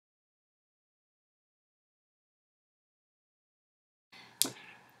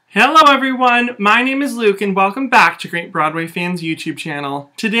Hello everyone, my name is Luke and welcome back to Great Broadway Fan's YouTube channel.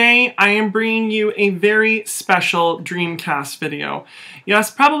 Today I am bringing you a very special Dreamcast video.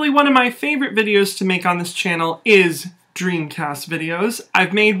 Yes, probably one of my favorite videos to make on this channel is Dreamcast videos.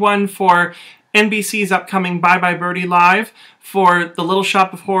 I've made one for NBC's upcoming Bye Bye Birdie Live, for the Little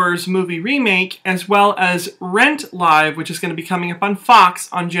Shop of Horrors movie remake, as well as Rent Live, which is going to be coming up on Fox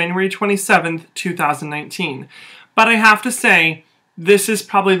on January 27th, 2019. But I have to say, this is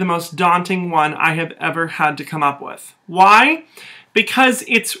probably the most daunting one I have ever had to come up with. Why? Because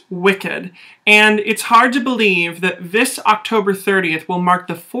it's Wicked, and it's hard to believe that this October 30th will mark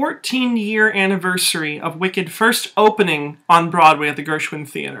the 14-year anniversary of Wicked first opening on Broadway at the Gershwin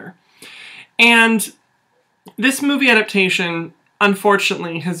Theater. And this movie adaptation,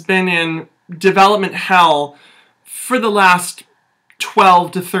 unfortunately, has been in development hell for the last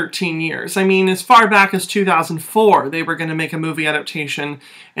 12 to 13 years. I mean, as far back as 2004, they were going to make a movie adaptation,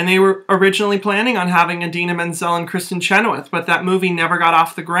 and they were originally planning on having Idina Menzel and Kristen Chenoweth, but that movie never got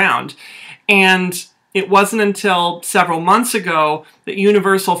off the ground. And it wasn't until several months ago that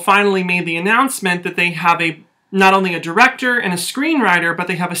Universal finally made the announcement that they have not only a director and a screenwriter, but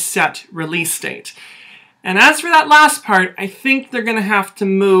they have a set release date. And as for that last part, I think they're going to have to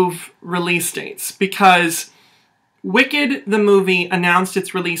move release dates, because Wicked, the movie, announced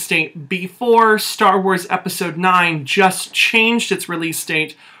its release date before Star Wars Episode 9 just changed its release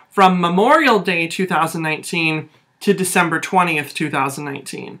date from Memorial Day 2019 to December 20th,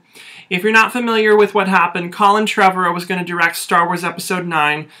 2019. If you're not familiar with what happened, Colin Trevorrow was going to direct Star Wars Episode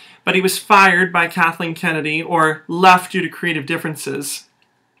 9, but he was fired by Kathleen Kennedy, or left due to creative differences.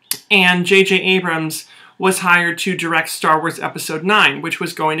 And J.J. Abrams was hired to direct Star Wars Episode 9, which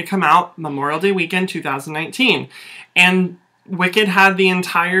was going to come out Memorial Day weekend 2019. And Wicked had the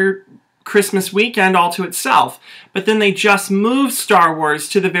entire Christmas weekend all to itself. But then they just moved Star Wars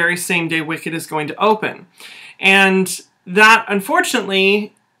to the very same day Wicked is going to open. And that,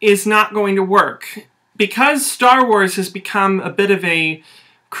 unfortunately, is not going to work. Because Star Wars has become a bit of a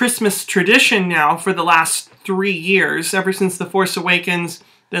Christmas tradition now for the last 3 years, ever since The Force Awakens,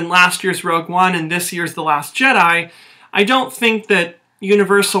 then last year's Rogue One, and this year's The Last Jedi, I don't think that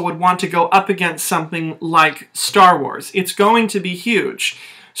Universal would want to go up against something like Star Wars. It's going to be huge.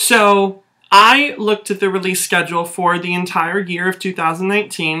 So I looked at the release schedule for the entire year of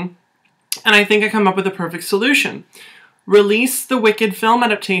 2019, and I think I come up with a perfect solution. Release the Wicked film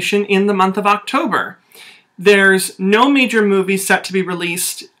adaptation in the month of October. There's no major movies set to be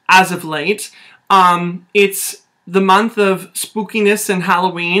released as of late. It's the month of spookiness and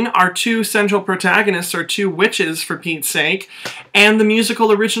Halloween. Our two central protagonists are two witches, for Pete's sake, and the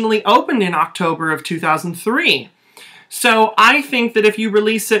musical originally opened in October of 2003. So I think that if you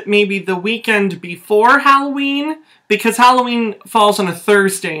release it maybe the weekend before Halloween, because Halloween falls on a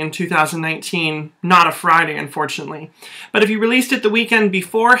Thursday in 2019, not a Friday, unfortunately. But if you released it the weekend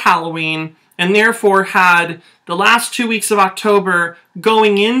before Halloween, and therefore had the last 2 weeks of October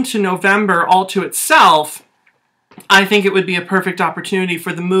going into November all to itself, I think it would be a perfect opportunity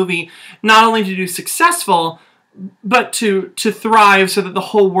for the movie not only to do successful, but to thrive so that the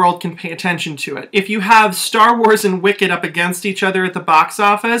whole world can pay attention to it. If you have Star Wars and Wicked up against each other at the box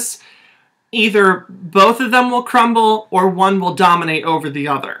office, either both of them will crumble or one will dominate over the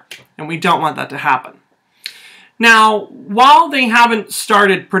other. And we don't want that to happen. Now, while they haven't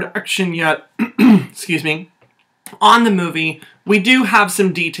started production yet, excuse me, on the movie, we do have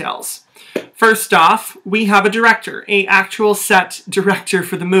some details. First off, we have a director, an actual set director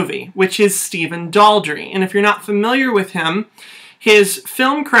for the movie, which is Stephen Daldry. And if you're not familiar with him, his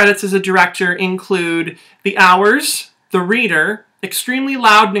film credits as a director include The Hours, The Reader, Extremely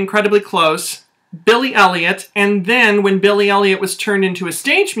Loud and Incredibly Close, Billy Elliot, and then when Billy Elliot was turned into a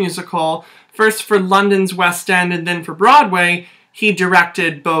stage musical, first for London's West End and then for Broadway, he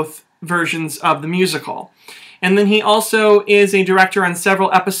directed both versions of the musical. And then he also is a director on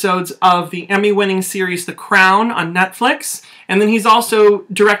several episodes of the Emmy-winning series The Crown on Netflix. And then he's also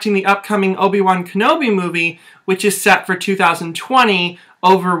directing the upcoming Obi-Wan Kenobi movie, which is set for 2020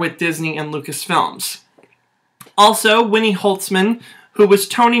 over with Disney and Lucasfilms. Also, Winnie Holtzman, who was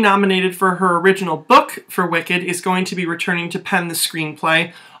Tony nominated for her original book for Wicked, is going to be returning to pen the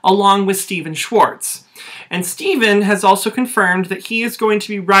screenplay, along with Stephen Schwartz. And Stephen has also confirmed that he is going to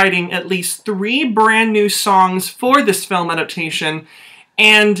be writing at least 3 brand new songs for this film adaptation,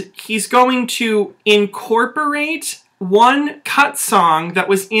 and he's going to incorporate one cut song that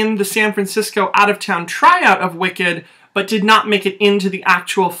was in the San Francisco out-of-town tryout of Wicked, but did not make it into the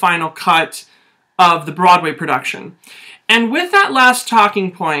actual final cut of the Broadway production. And with that last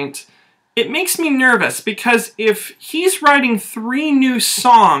talking point, it makes me nervous because if he's writing 3 new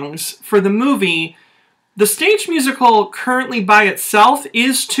songs for the movie, the stage musical currently by itself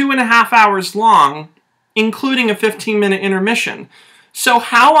is 2.5 hours long, including a 15-minute intermission. So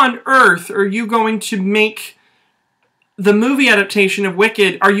how on earth are you going to make the movie adaptation of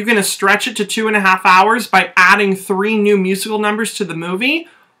Wicked? Are you going to stretch it to 2.5 hours by adding 3 new musical numbers to the movie?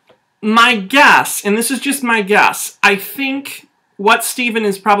 My guess, and this is just my guess, I think what Steven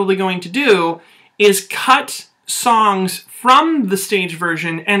is probably going to do is cut songs from the stage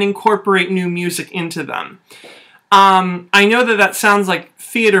version and incorporate new music into them. I know that that sounds like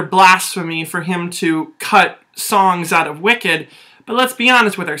theater blasphemy for him to cut songs out of Wicked, but let's be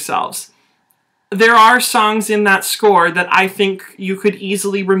honest with ourselves. There are songs in that score that I think you could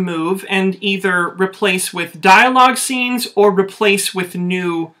easily remove and either replace with dialogue scenes or replace with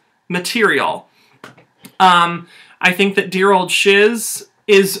new material. I think that Dear Old Shiz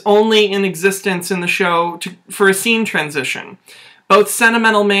is only in existence in the show for a scene transition. Both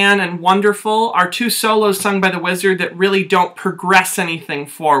Sentimental Man and Wonderful are 2 solos sung by the Wizard that really don't progress anything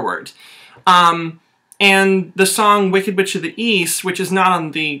forward. And the song Wicked Witch of the East, which is not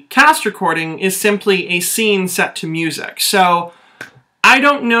on the cast recording, is simply a scene set to music. So I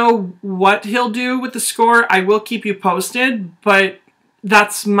don't know what he'll do with the score. I will keep you posted, but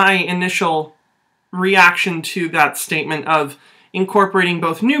that's my initial reaction to that statement of incorporating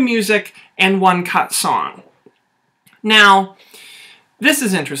both new music and 1 cut song. Now, this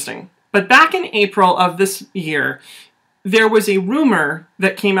is interesting, but back in April of this year, there was a rumor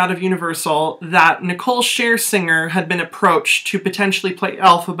that came out of Universal that Nicole Scherzinger had been approached to potentially play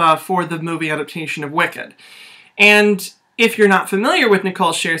Elphaba for the movie adaptation of Wicked. And if you're not familiar with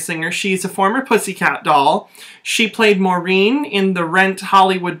Nicole Scherzinger, she's a former Pussycat Doll. She played Maureen in the Rent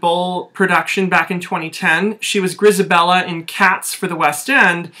Hollywood Bowl production back in 2010. She was Grisabella in Cats for the West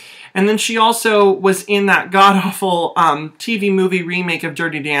End. And then she also was in that god-awful TV movie remake of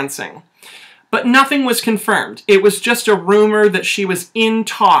Dirty Dancing. But nothing was confirmed. It was just a rumor that she was in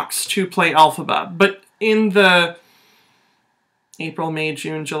talks to play Elphaba. But in the April, May,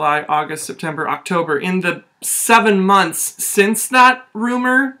 June, July, August, September, October, in the 7 months since that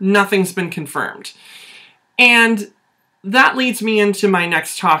rumor, nothing's been confirmed. And that leads me into my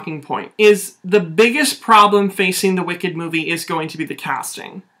next talking point, is the biggest problem facing the Wicked movie is going to be the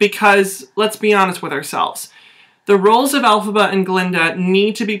casting. Because, let's be honest with ourselves, the roles of Elphaba and Glinda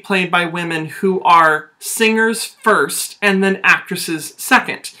need to be played by women who are singers first and then actresses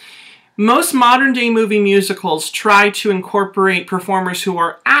second. Most modern-day movie musicals try to incorporate performers who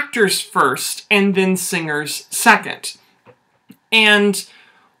are actors first and then singers second. And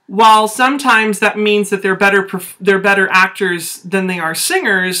while sometimes that means that they're better actors than they are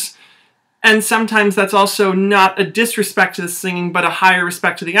singers, and sometimes that's also not a disrespect to the singing, but a higher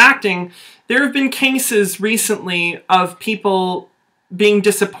respect to the acting, there have been cases recently of people being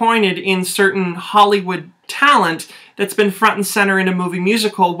disappointed in certain Hollywood talent that's been front and center in a movie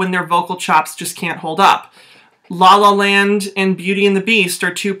musical when their vocal chops just can't hold up. La La Land and Beauty and the Beast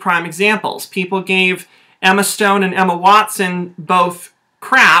are 2 prime examples. People gave Emma Stone and Emma Watson both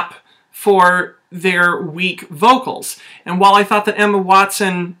crap for their weak vocals. And while I thought that Emma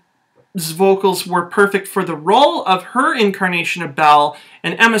Watson's vocals were perfect for the role of her incarnation of Belle,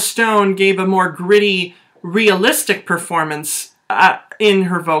 and Emma Stone gave a more gritty, realistic performance in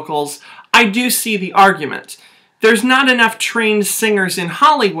her vocals, I do see the argument. There's not enough trained singers in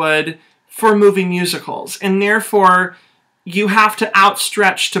Hollywood for movie musicals, and therefore you have to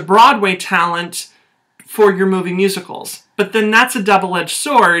outstretch to Broadway talent for your movie musicals. But then that's a double-edged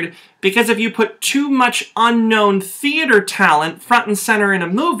sword, because if you put too much unknown theater talent front and center in a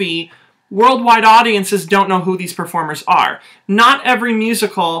movie, worldwide audiences don't know who these performers are. Not every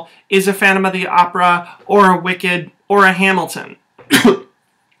musical is a Phantom of the Opera or a Wicked or a Hamilton.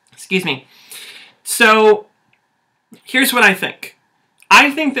 Excuse me. So, here's what I think.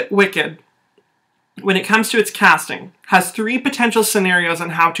 I think that Wicked, when it comes to its casting, has 3 potential scenarios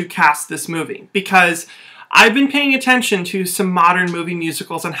on how to cast this movie. Because I've been paying attention to some modern movie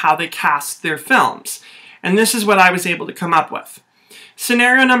musicals on how they cast their films. And this is what I was able to come up with.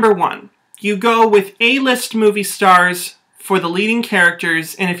 Scenario number 1. You go with A-list movie stars for the leading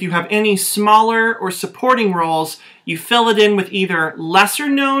characters, and if you have any smaller or supporting roles, you fill it in with either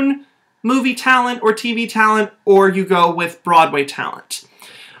lesser-known movie talent or TV talent, or you go with Broadway talent.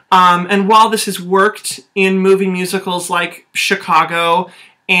 And while this has worked in movie musicals like Chicago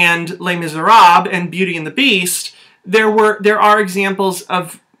and Les Miserables and Beauty and the Beast, there are examples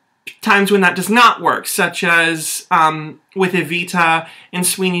of times when that does not work, such as with Evita and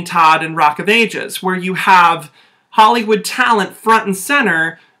Sweeney Todd and Rock of Ages, where you have Hollywood talent front and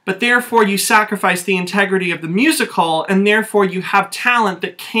center, but therefore you sacrifice the integrity of the musical, and therefore you have talent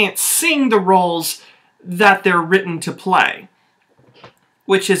that can't sing the roles that they're written to play,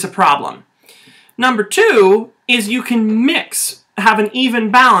 which is a problem. Number two is you can have an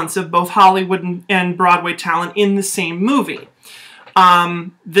even balance of both Hollywood and Broadway talent in the same movie.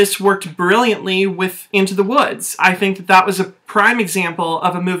 This worked brilliantly with Into the Woods. I think that that was a prime example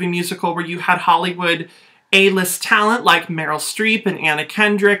of a movie musical where you had Hollywood A-list talent like Meryl Streep and Anna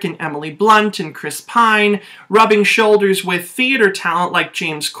Kendrick and Emily Blunt and Chris Pine, rubbing shoulders with theater talent like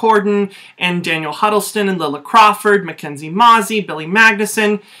James Corden and Daniel Huddleston and Lilla Crawford, Mackenzie Mozzie, Billy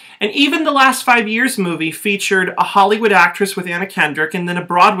Magnuson. And even the Last 5 Years movie featured a Hollywood actress with Anna Kendrick and then a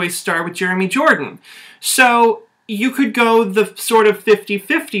Broadway star with Jeremy Jordan. So you could go the sort of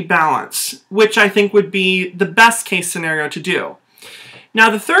 50-50 balance, which I think would be the best case scenario to do. Now,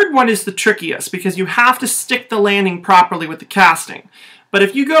 the third one is the trickiest because you have to stick the landing properly with the casting. But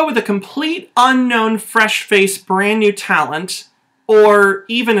if you go with a complete unknown, fresh-faced, brand new talent, or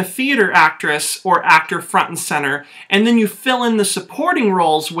even a theater actress or actor front and center, and then you fill in the supporting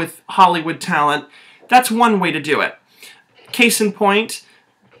roles with Hollywood talent, that's one way to do it. Case in point,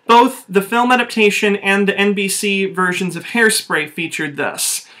 both the film adaptation and the NBC versions of Hairspray featured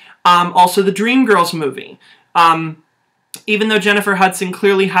this. Also, the Dreamgirls movie. Even though Jennifer Hudson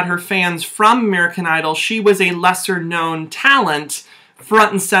clearly had her fans from American Idol, she was a lesser-known talent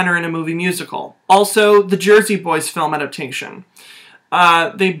front and center in a movie musical. Also, the Jersey Boys film adaptation.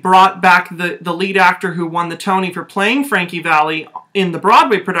 They brought back the lead actor who won the Tony for playing Frankie Valli in the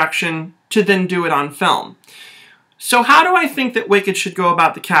Broadway production to then do it on film. So how do I think that Wicked should go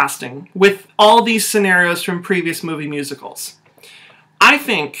about the casting with all these scenarios from previous movie musicals? I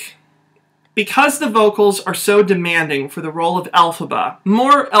think because the vocals are so demanding for the role of Elphaba,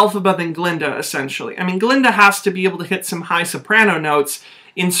 more Elphaba than Glinda, essentially. I mean, Glinda has to be able to hit some high soprano notes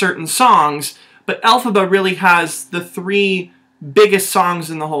in certain songs, but Elphaba really has the three biggest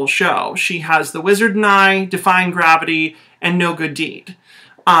songs in the whole show. She has The Wizard and I, Defying Gravity, and No Good Deed,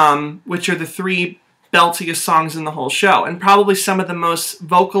 which are the three beltiest songs in the whole show, and probably some of the most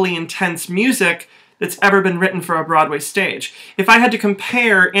vocally intense music that's ever been written for a Broadway stage. If I had to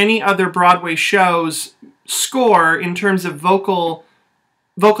compare any other Broadway show's score in terms of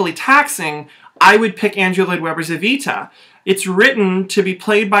vocally taxing, I would pick Andrew Lloyd Webber's Evita. It's written to be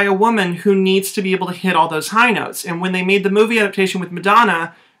played by a woman who needs to be able to hit all those high notes. And when they made the movie adaptation with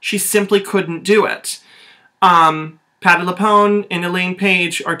Madonna, she simply couldn't do it. Patti LuPone and Elaine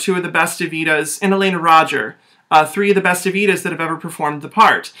Paige are two of the best Evitas, and Elena Roger, three of the best Evitas that have ever performed the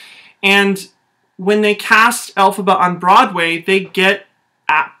part. And when they cast Elphaba on Broadway, they get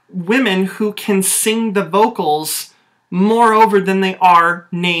women who can sing the vocals moreover than they are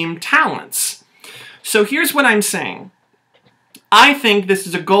named talents. So here's what I'm saying. I think this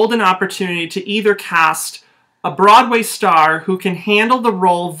is a golden opportunity to either cast a Broadway star who can handle the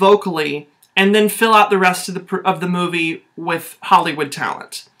role vocally and then fill out the rest of the movie with Hollywood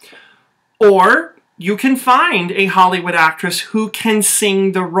talent. Or you can find a Hollywood actress who can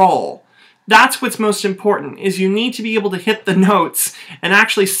sing the role. That's what's most important, is you need to be able to hit the notes and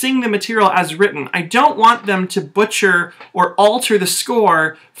actually sing the material as written. I don't want them to butcher or alter the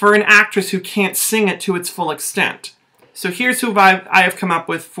score for an actress who can't sing it to its full extent. So here's who I have come up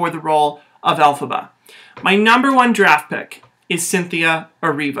with for the role of Elphaba. My number one draft pick is Cynthia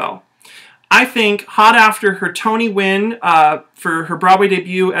Erivo. I think, hot after her Tony win for her Broadway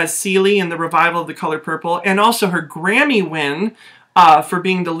debut as Celie in the revival of The Color Purple, and also her Grammy win for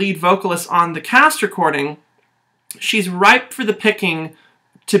being the lead vocalist on the cast recording, she's ripe for the picking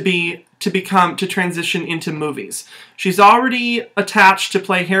to transition into movies. She's already attached to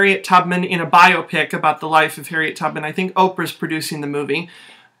play Harriet Tubman in a biopic about the life of Harriet Tubman. I think Oprah's producing the movie.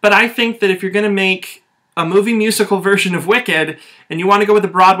 But I think that if you're going to make a movie musical version of Wicked, and you want to go with a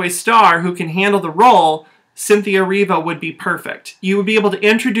Broadway star who can handle the role, Cynthia Erivo would be perfect. You would be able to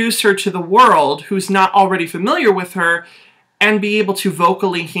introduce her to the world who's not already familiar with her, and be able to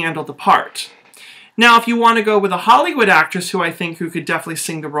vocally handle the part. Now, if you want to go with a Hollywood actress who could definitely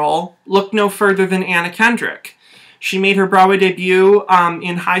sing the role, look no further than Anna Kendrick. She made her Broadway debut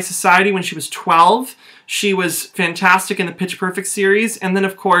in High Society when she was 12. She was fantastic in the Pitch Perfect series, and then,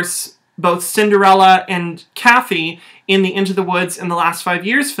 of course, both Cinderella and Kathy in the Into the Woods and the Last 5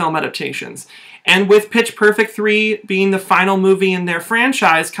 Years film adaptations. And with Pitch Perfect 3 being the final movie in their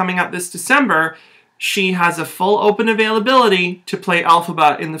franchise coming up this December, she has a full open availability to play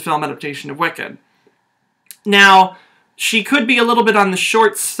Elphaba in the film adaptation of Wicked. Now, she could be a little bit on the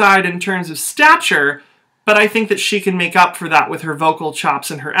short side in terms of stature, but I think that she can make up for that with her vocal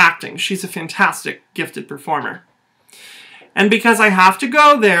chops and her acting. She's a fantastic, gifted performer. And because I have to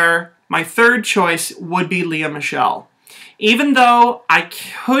go there, my third choice would be Lea Michele. Even though I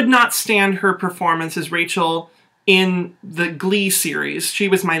could not stand her performance as Rachel in the Glee series, she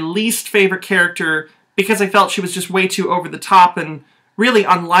was my least favorite character because I felt she was just way too over the top and really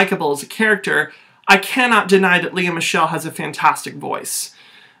unlikable as a character. I cannot deny that Lea Michele has a fantastic voice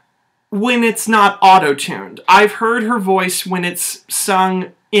when it's not auto-tuned. I've heard her voice when it's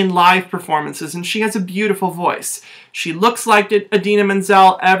sung in live performances, and she has a beautiful voice. She looks like Idina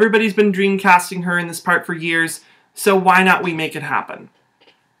Menzel. Everybody's been dreamcasting her in this part for years, so why not we make it happen?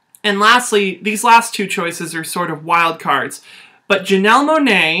 And lastly, these last two choices are sort of wild cards, but Janelle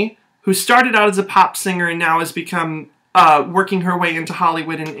Monáe, who started out as a pop singer and now has become working her way into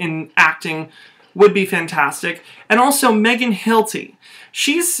Hollywood in acting, would be fantastic. And also Megan Hilty.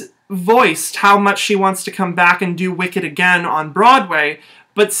 She's voiced how much she wants to come back and do Wicked again on Broadway,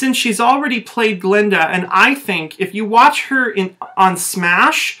 but since she's already played Glinda, and I think if you watch her on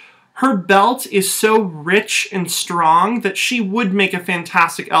Smash, her belt is so rich and strong that she would make a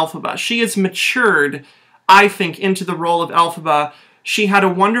fantastic Elphaba. She has matured, I think, into the role of Elphaba. She had a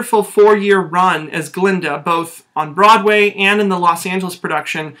wonderful 4-year run as Glinda, both on Broadway and in the Los Angeles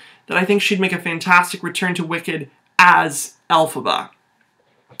production, that I think she'd make a fantastic return to Wicked as Elphaba.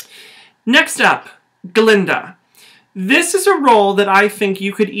 Next up, Glinda. This is a role that I think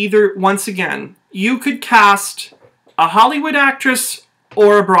you could either, once again, you could cast a Hollywood actress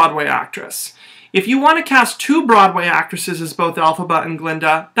or a Broadway actress. If you want to cast 2 Broadway actresses as both Elphaba and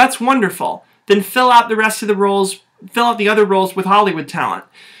Glinda, that's wonderful. Then fill out the rest of the roles, fill out the other roles with Hollywood talent.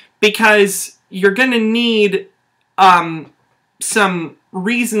 Because you're going to need some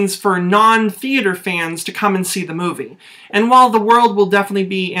reasons for non-theater fans to come and see the movie. And while the world will definitely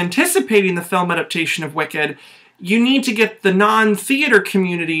be anticipating the film adaptation of Wicked, you need to get the non-theater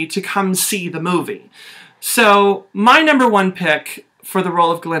community to come see the movie. So my number 1 pick for the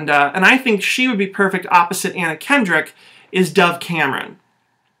role of Glinda, and I think she would be perfect opposite Anna Kendrick, is Dove Cameron.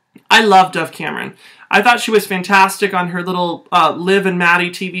 I love Dove Cameron. I thought she was fantastic on her little Liv and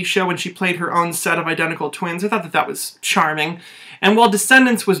Maddie TV show when she played her own set of identical twins. I thought that was charming. And while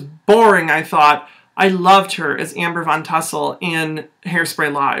Descendants was boring, I thought, I loved her as Amber Von Tussle in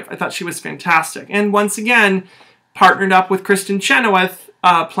Hairspray Live. I thought she was fantastic. And once again, partnered up with Kristen Chenoweth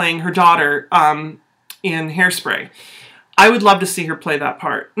playing her daughter in Hairspray. I would love to see her play that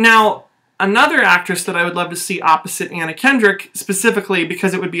part. Now, another actress that I would love to see opposite Anna Kendrick, specifically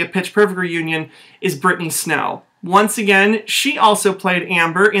because it would be a Pitch Perfect reunion, is Brittany Snow. Once again, she also played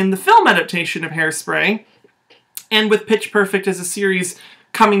Amber in the film adaptation of Hairspray, and with Pitch Perfect as a series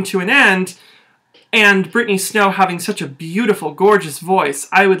coming to an end, and Brittany Snow having such a beautiful, gorgeous voice,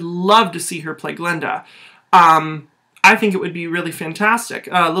 I would love to see her play Glinda. I think it would be really fantastic.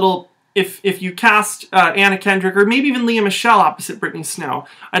 If you cast Anna Kendrick, or maybe even Lea Michele opposite Brittany Snow,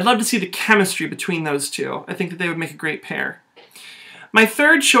 I'd love to see the chemistry between those two. I think that they would make a great pair. My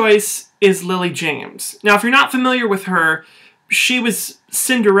third choice is Lily James. Now, if you're not familiar with her, she was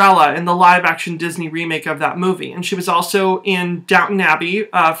Cinderella in the live-action Disney remake of that movie, and she was also in Downton Abbey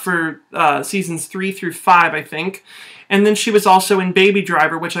for seasons 3 through 5, I think. And then she was also in Baby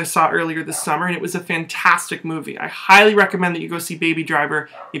Driver, which I saw earlier this summer, and it was a fantastic movie. I highly recommend that you go see Baby Driver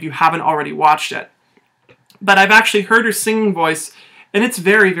if you haven't already watched it. But I've actually heard her singing voice, and it's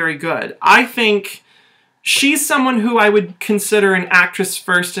very, very good. I think she's someone who I would consider an actress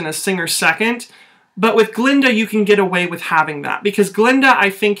first and a singer second, but with Glinda, you can get away with having that. Because Glinda, I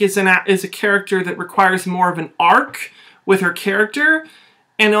think, is a character that requires more of an arc with her character,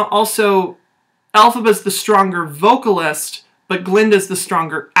 and also Elphaba's the stronger vocalist, but Glinda's the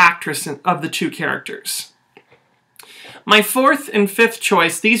stronger actress of the two characters. My fourth and fifth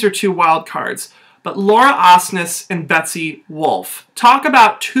choice, these are 2 wild cards, but Laura Osnes and Betsy Wolfe. Talk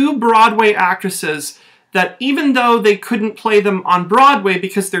about 2 Broadway actresses that, even though they couldn't play them on Broadway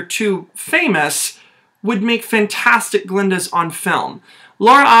because they're too famous, would make fantastic Glindas on film.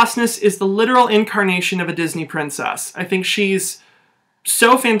 Laura Osnes is the literal incarnation of a Disney princess. I think she's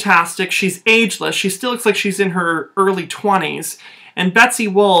so fantastic. She's ageless. She still looks like she's in her early 20s. And Betsy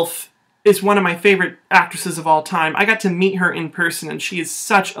Wolfe is one of my favorite actresses of all time. I got to meet her in person, and she is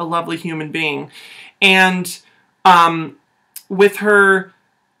such a lovely human being. And with her,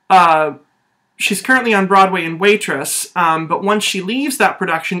 she's currently on Broadway in Waitress, but once she leaves that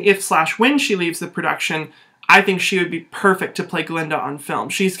production, when she leaves the production, I think she would be perfect to play Glinda on film.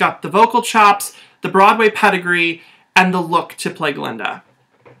 She's got the vocal chops, the Broadway pedigree, and the look to play Glinda.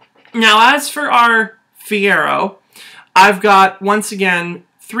 Now, as for our Fiyero, I've got, once again,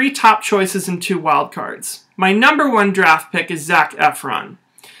 3 top choices and 2 wild cards. My number 1 draft pick is Zac Efron.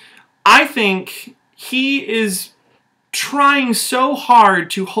 I think he is trying so hard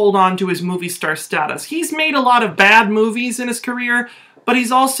to hold on to his movie star status. He's made a lot of bad movies in his career, but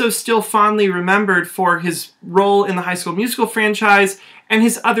he's also still fondly remembered for his role in the High School Musical franchise and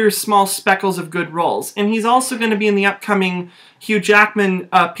his other small speckles of good roles. And he's also going to be in the upcoming Hugh Jackman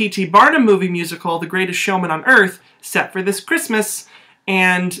P.T. Barnum movie musical, The Greatest Showman on Earth, set for this Christmas.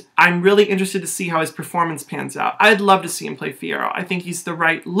 And I'm really interested to see how his performance pans out. I'd love to see him play Fiyero. I think he's the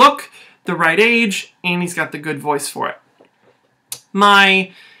right look, the right age, and he's got the good voice for it.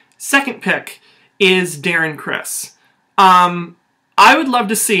 My second pick is Darren Criss. I would love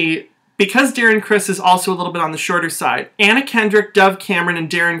to see, because Darren Criss is also a little bit on the shorter side, Anna Kendrick, Dove Cameron, and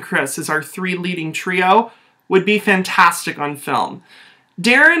Darren Criss as our three leading trio would be fantastic on film.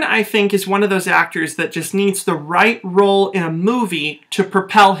 Darren, I think, is one of those actors that just needs the right role in a movie to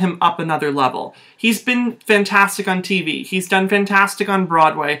propel him up another level. He's been fantastic on TV, he's done fantastic on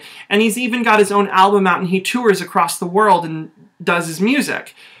Broadway, and he's even got his own album out and he tours across the world and does his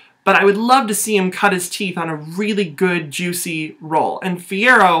music. But I would love to see him cut his teeth on a really good, juicy role, and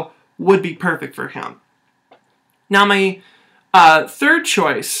Fiyero would be perfect for him. Now, my third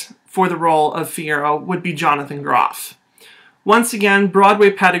choice for the role of Fiyero would be Jonathan Groff. Once again,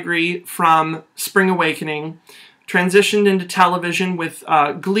 Broadway pedigree from Spring Awakening, transitioned into television with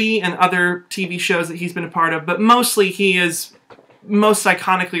Glee and other TV shows that he's been a part of, but mostly he is most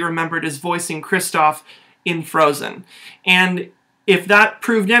iconically remembered as voicing Kristoff in Frozen. And if that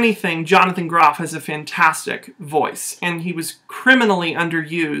proved anything, Jonathan Groff has a fantastic voice, and he was criminally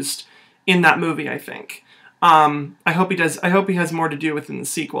underused in that movie, I think. I hope he does. I hope he has more to do with in the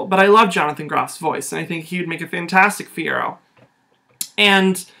sequel. But I love Jonathan Groff's voice, and I think he would make a fantastic Fiyero.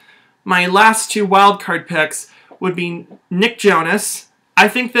 And my last two wildcard picks would be Nick Jonas. I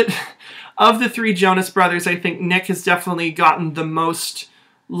think that of the three Jonas brothers, I think Nick has definitely gotten the most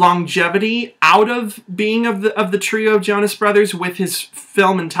longevity out of being of the trio of Jonas brothers with his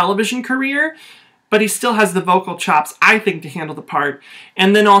film and television career, but he still has the vocal chops, I think, to handle the part.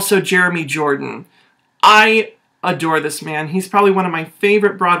 And then also Jeremy Jordan. I adore this man. He's probably one of my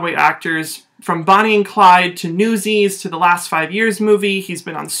favorite Broadway actors, from Bonnie and Clyde to Newsies to the Last 5 Years movie. He's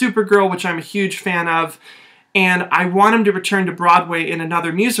been on Supergirl, which I'm a huge fan of, and I want him to return to Broadway in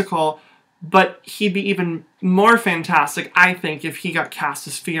another musical. But he'd be even more fantastic, I think, if he got cast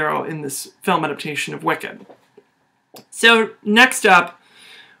as Fiyero in this film adaptation of Wicked. So next up,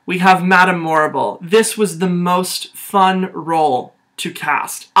 we have Madame Morrible. This was the most fun role to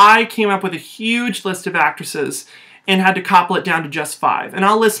cast. I came up with a huge list of actresses and had to cobble it down to just 5. And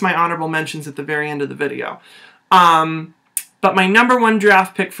I'll list my honorable mentions at the very end of the video. But my number one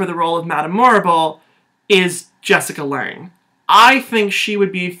draft pick for the role of Madame Morrible is Jessica Lange. I think she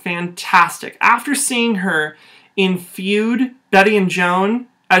would be fantastic. After seeing her in Feud, Betty and Joan,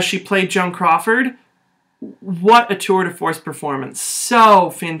 as she played Joan Crawford, what a tour de force performance.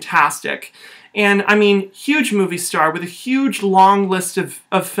 So fantastic. And, I mean, huge movie star with a huge long list of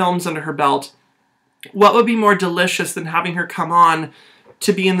films under her belt. What would be more delicious than having her come on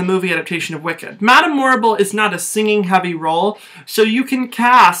to be in the movie adaptation of Wicked? Madame Morrible is not a singing-heavy role, so you can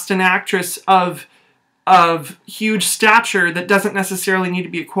cast an actress of huge stature that doesn't necessarily need to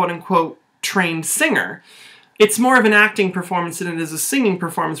be a quote-unquote trained singer. It's more of an acting performance than it is a singing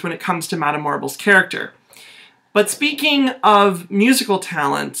performance when it comes to Madame Morrible's character. But speaking of musical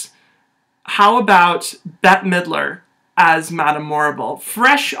talent, how about Bette Midler as Madame Morrible?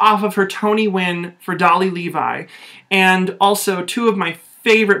 Fresh off of her Tony win for Dolly Levi, and also two of my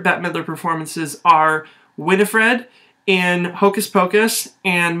favorite Bette Midler performances are Winifred in Hocus Pocus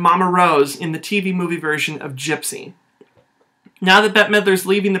and Mama Rose in the TV movie version of Gypsy. Now that Bette Midler's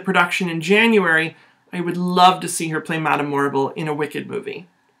leaving the production in January, I would love to see her play Madame Morrible in a Wicked movie.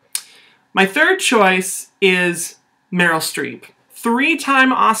 My third choice is Meryl Streep.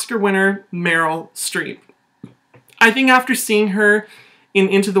 3-time Oscar winner Meryl Streep. I think after seeing her in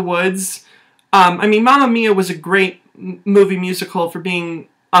Into the Woods, I mean, Mamma Mia was a great movie musical for being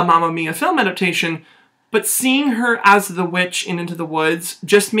a Mamma Mia film adaptation, but seeing her as the witch in Into the Woods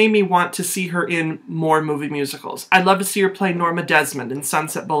just made me want to see her in more movie musicals. I'd love to see her play Norma Desmond in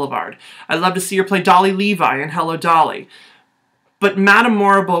Sunset Boulevard. I'd love to see her play Dolly Levi in Hello, Dolly. But Madame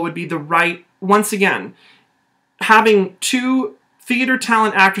Morrible would be the right, once again, having two theater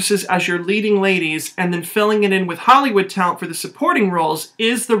talent actresses as your leading ladies and then filling it in with Hollywood talent for the supporting roles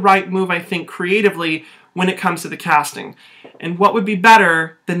is the right move, I think, creatively when it comes to the casting. And what would be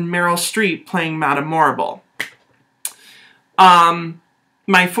better than Meryl Streep playing Madame Morrible?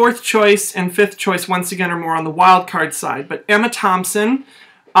 My fourth choice and fifth choice, once again, are more on the wild card side. But Emma Thompson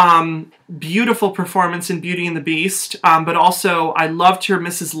Beautiful performance in Beauty and the Beast, but also I loved her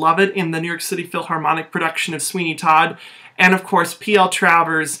Mrs. Lovett in the New York City Philharmonic production of Sweeney Todd, and of course P.L.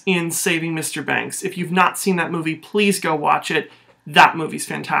 Travers in Saving Mr. Banks. If you've not seen that movie, please go watch it. That movie's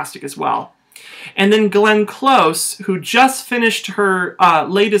fantastic as well. And then Glenn Close, who just finished her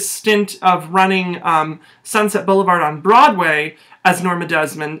latest stint of running Sunset Boulevard on Broadway as Norma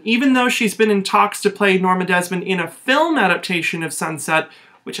Desmond, even though she's been in talks to play Norma Desmond in a film adaptation of Sunset,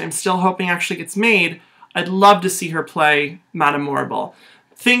 which I'm still hoping actually gets made, I'd love to see her play Madame Morrible.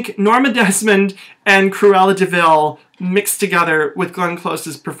 Think Norma Desmond and Cruella de Vil mixed together with Glenn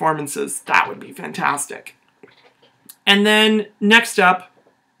Close's performances. That would be fantastic. And then next up,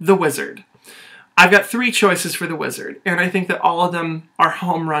 The Wizard. I've got 3 choices for The Wizard, and I think that all of them are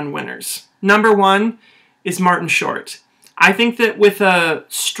home run winners. Number 1 is Martin Short. I think that with a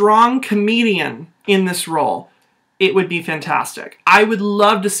strong comedian in this role, it would be fantastic. I would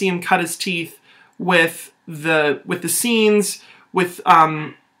love to see him cut his teeth with the scenes, with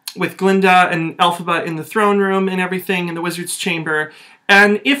Glinda and Elphaba in the throne room and everything in the Wizard's chamber.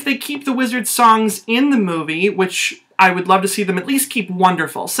 And if they keep the Wizard's songs in the movie, which I would love to see them at least keep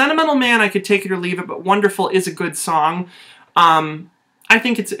Wonderful. Sentimental Man, I could take it or leave it, but Wonderful is a good song. I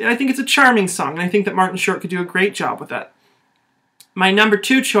think it's a charming song, and I think that Martin Short could do a great job with it. My number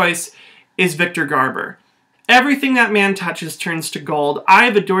 2 choice is Victor Garber. Everything that man touches turns to gold.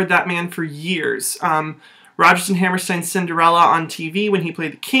 I've adored that man for years. Rodgers and Hammerstein's Cinderella on TV when he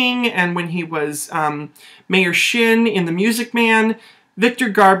played the king, and when he was Mayor Shin in The Music Man. Victor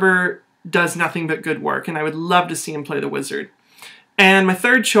Garber does nothing but good work, and I would love to see him play the Wizard. And my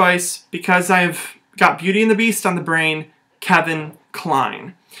 3rd choice, because I've got Beauty and the Beast on the brain, Kevin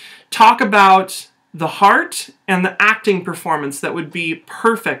Kline. Talk about the heart and the acting performance that would be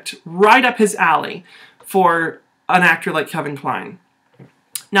perfect, right up his alley for an actor like Kevin Kline.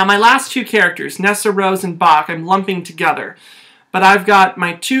 Now my last 2 characters, Nessa Rose and Bach, I'm lumping together, but I've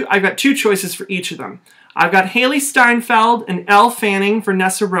got 2 choices for each of them. I've got Haley Steinfeld and Elle Fanning for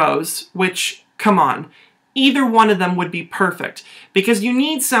Nessa Rose, which, come on, either one of them would be perfect, because you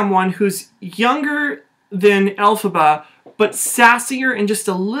need someone who's younger than Elphaba, but sassier and just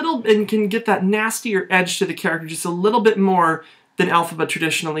a little, and can get that nastier edge to the character just a little bit more than Elphaba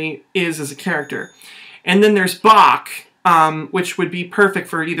traditionally is as a character. And then there's Bach, which would be perfect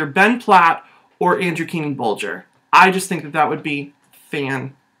for either Ben Platt or Andrew Keenan Bolger. I just think that that would be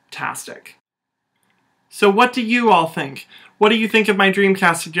fantastic. So what do you all think? What do you think of my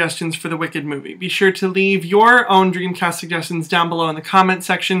Dreamcast suggestions for the Wicked movie? Be sure to leave your own Dreamcast suggestions down below in the comment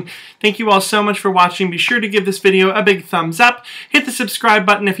section. Thank you all so much for watching. Be sure to give this video a big thumbs up. Hit the subscribe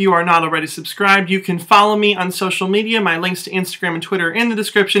button if you are not already subscribed. You can follow me on social media. My links to Instagram and Twitter are in the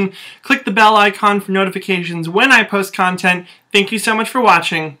description. Click the bell icon for notifications when I post content. Thank you so much for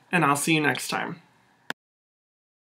watching, and I'll see you next time.